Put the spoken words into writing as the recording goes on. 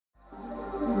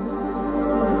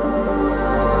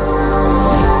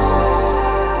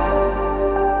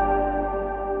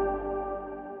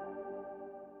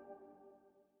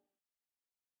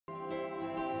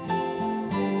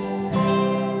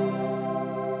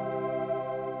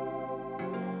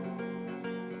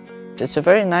It's a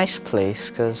very nice place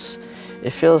because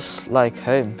it feels like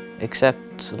home,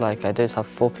 except like I did have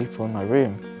 4 people in my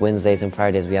room. Wednesdays and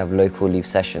Fridays we have local leave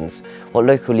sessions. What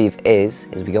local leave is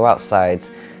we go outside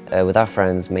with our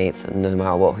friends, mates, no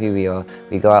matter who we are.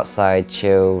 We go outside,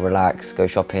 chill, relax, go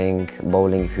shopping,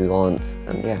 bowling if we want,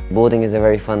 and yeah. Boarding is a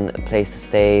very fun place to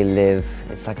stay, live.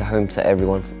 It's like a home to every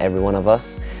one of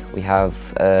us. We have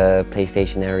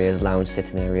PlayStation areas, lounge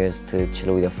sitting areas to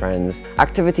chill with your friends.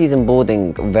 Activities in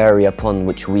boarding vary upon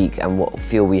which week and what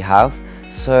feel we have.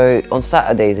 So on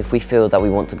Saturdays, if we feel that we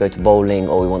want to go to bowling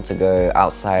or we want to go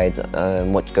outside,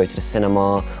 go to the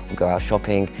cinema or go out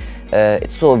shopping,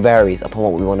 it sort of varies upon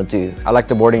what we want to do. I like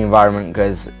the boarding environment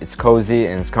because it's cozy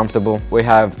and it's comfortable. We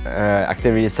have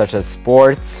activities such as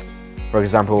sports. For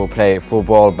example, we'll play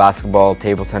football, basketball,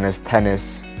 table tennis,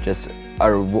 just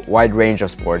a wide range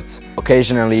of sports.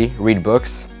 Occasionally read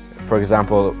books. For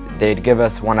example, they'd give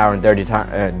us 1 hour and 30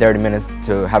 minutes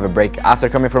to have a break after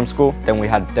coming from school. Then we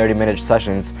had 30-minute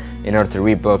sessions in order to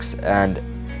read books and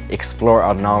explore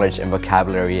our knowledge and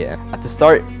vocabulary. At the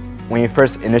start, when you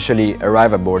first initially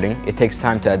arrive at boarding, it takes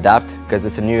time to adapt because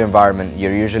it's a new environment.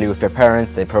 You're usually with your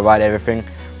parents, they provide everything,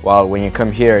 while when you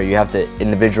come here, you have to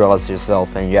individualize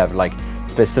yourself and you have like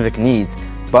specific needs.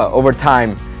 But over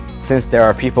time, since there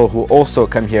are people who also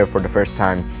come here for the first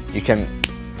time, you can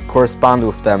correspond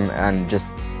with them and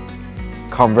just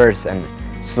converse, and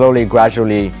slowly,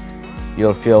 gradually,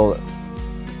 it'll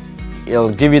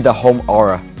give you the home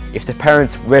aura. If the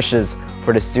parents wishes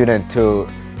for the student to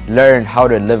learn how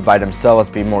to live by themselves,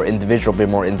 be more individual, be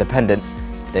more independent,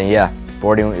 then yeah,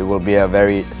 boarding it will be a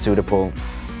very suitable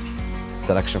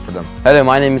selection for them. Hello,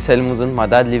 my name is Selim Uzun. My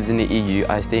dad lives in the EU.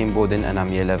 I stay in boarding and I'm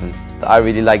year 11. I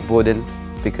really like boarding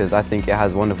because I think it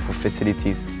has wonderful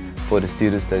facilities for the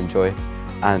students to enjoy,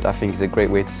 and I think it's a great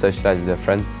way to socialize with their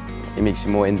friends. It makes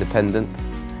you more independent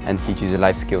and teaches you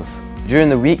life skills. During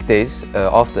the weekdays,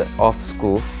 after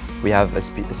school, we have a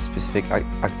specific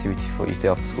activity for each day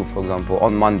after school. For example,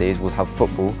 on Mondays we'll have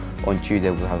football, on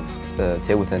Tuesday we'll have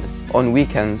table tennis. On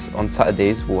weekends, on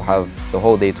Saturdays, we'll have the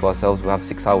whole day to ourselves. We'll have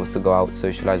 6 hours to go out,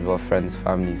 socialise with our friends,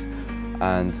 families,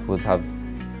 and we'll have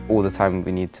all the time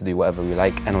we need to do whatever we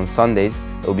like. And on Sundays,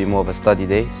 it'll be more of a study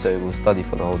day, so we'll study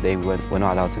for the whole day. We're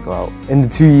not allowed to go out. In the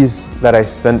 2 years that I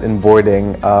spent in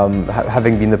boarding,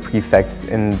 having been the prefect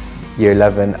in year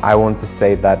 11, I want to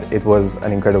say that it was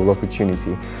an incredible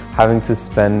opportunity. Having to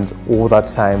spend all that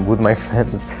time with my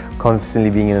friends, constantly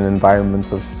being in an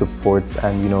environment of support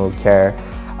and care,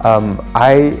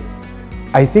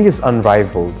 I think it's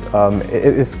unrivaled.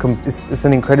 It's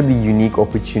an incredibly unique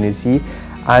opportunity,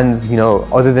 and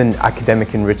other than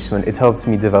academic enrichment, it helps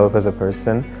me develop as a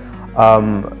person.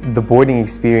 The boarding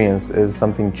experience is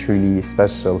something truly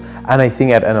special, and I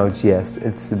think at NLGS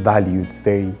it's valued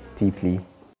very deeply.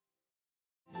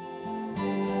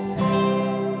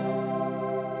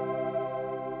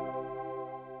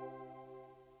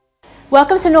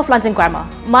 Welcome to North London Grammar.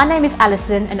 My name is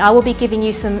Alison and I will be giving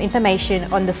you some information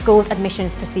on the school's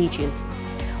admissions procedures.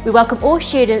 We welcome all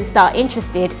students that are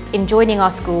interested in joining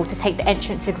our school to take the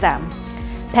entrance exam.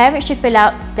 Parents should fill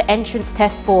out the entrance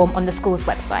test form on the school's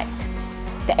website.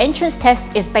 The entrance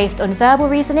test is based on verbal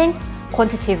reasoning,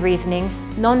 quantitative reasoning,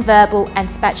 non-verbal and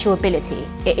spatial ability.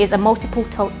 It is a multiple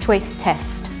choice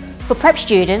test. For prep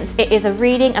students, it is a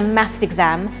reading and maths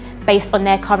exam based on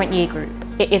their current year group.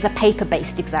 It is a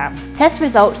paper-based exam. Test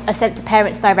results are sent to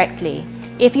parents directly.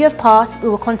 If you have passed, we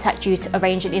will contact you to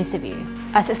arrange an interview.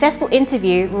 A successful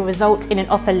interview will result in an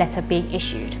offer letter being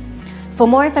issued. For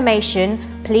more information,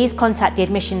 please contact the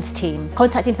admissions team.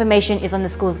 Contact information is on the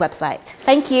school's website.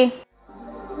 Thank you.